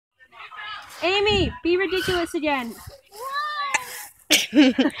Amy, be ridiculous again.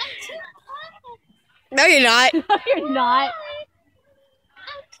 No, you're not. No, you're not.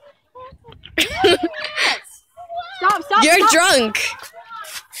 Stop. You're stop. drunk.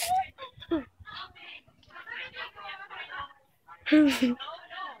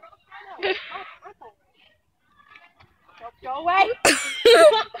 Go away.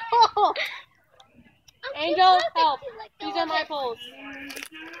 Angel, help. These are my poles.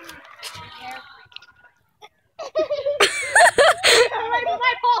 Right with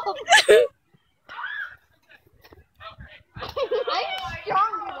my poles.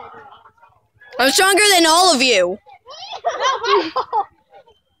 I'm stronger than all of you.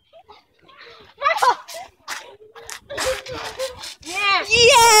 Yeah.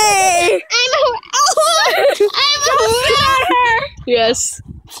 Yay! I'm Yes.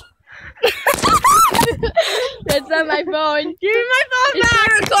 That's not my phone. Give me my phone It's back. not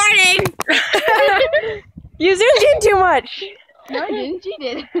recording. You zoomed in too much. No, I didn't. She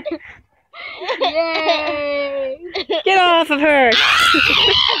did. Yay! Get off of her.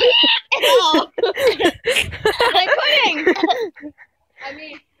 I'm quitting. I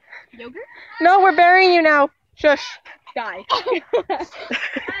mean, yogurt? No, we're burying you now. Shush. Die. I got that.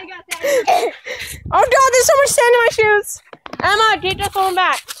 Oh God, there's so much sand in my shoes. Emma, take the phone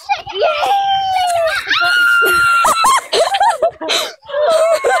back.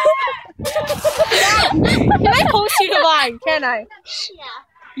 Can I post you to Vine? Can I?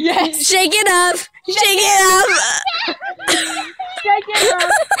 Yes. Shake it up. Shake it up. Take it up.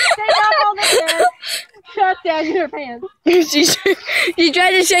 Take off all the sand. Shut down your pants. She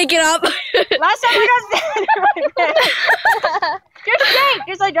tried to shake it up. Last time I got sand in my pants. Just shake.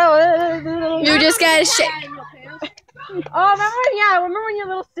 Just like, oh. You just gotta shake. Oh, remember when your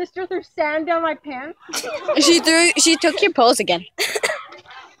little sister threw sand down my pants? She took your pose again.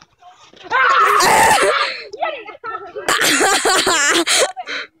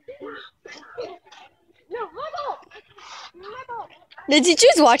 The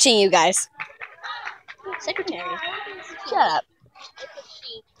teacher's watching you guys. Secretary. Shut up.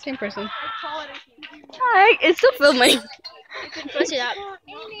 Same person. Hi, it's still filming. You can post it up.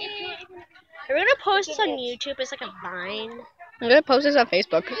 We're gonna post this on YouTube. It's like a Vine I'm gonna post this on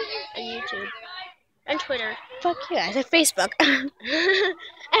Facebook. on YouTube and Twitter Fuck yeah, I said Facebook. and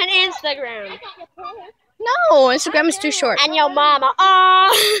Instagram No, Instagram is too short. and your mama.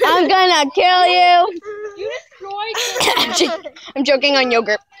 Oh, I'm gonna kill you. You destroyed your... I'm joking on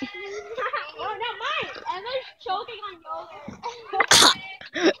yogurt. Oh, no, mine. Emma's choking on yogurt.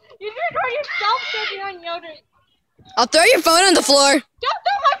 You destroyed yourself choking on yogurt. I'll throw your phone on the floor. Don't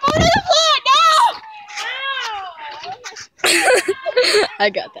throw my phone on the floor! No! I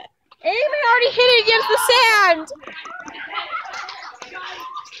got that. Amy already hit it against the sand.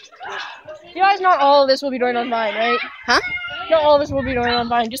 You guys, not all of this will be going on Vine, right? Huh? Not all of this will be going on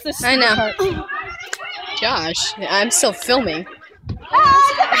Vine. Just this. I know. part. Josh, I'm still filming.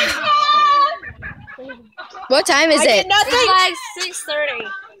 What time is it? it's like 6:30.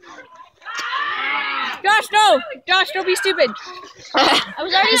 Josh, no! Josh, don't be stupid. I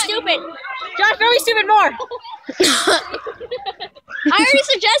was already stupid. Josh, don't be stupid more. I already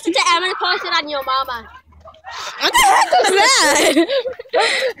suggested to Emma to post it on your mama. What the heck was that?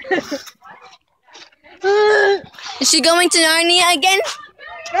 Is she going to Narnia again?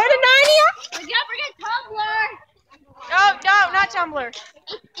 Go to Narnia? Don't forget Tumblr. No, not Tumblr.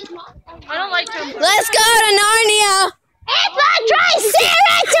 I don't like Tumblr. Let's go to Narnia. It's a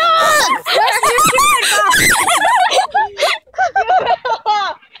Triceratops!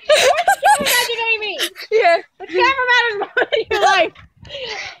 Yeah. The camera matters more than your life.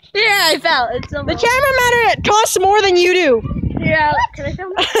 Yeah, I fell. It's so The camera matter costs more than you do. Yeah. Can I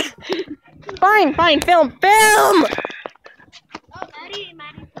film? Fine, film. Oh, Maddie.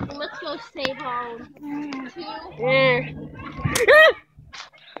 Let's go save home.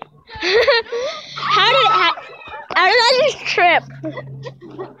 How did I just trip?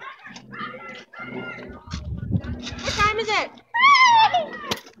 What time is it?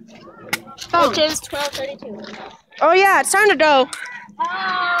 Which is 12:32. Oh yeah, it's time to go.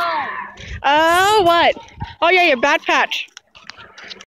 Oh. Oh, what? Oh yeah, your bad patch.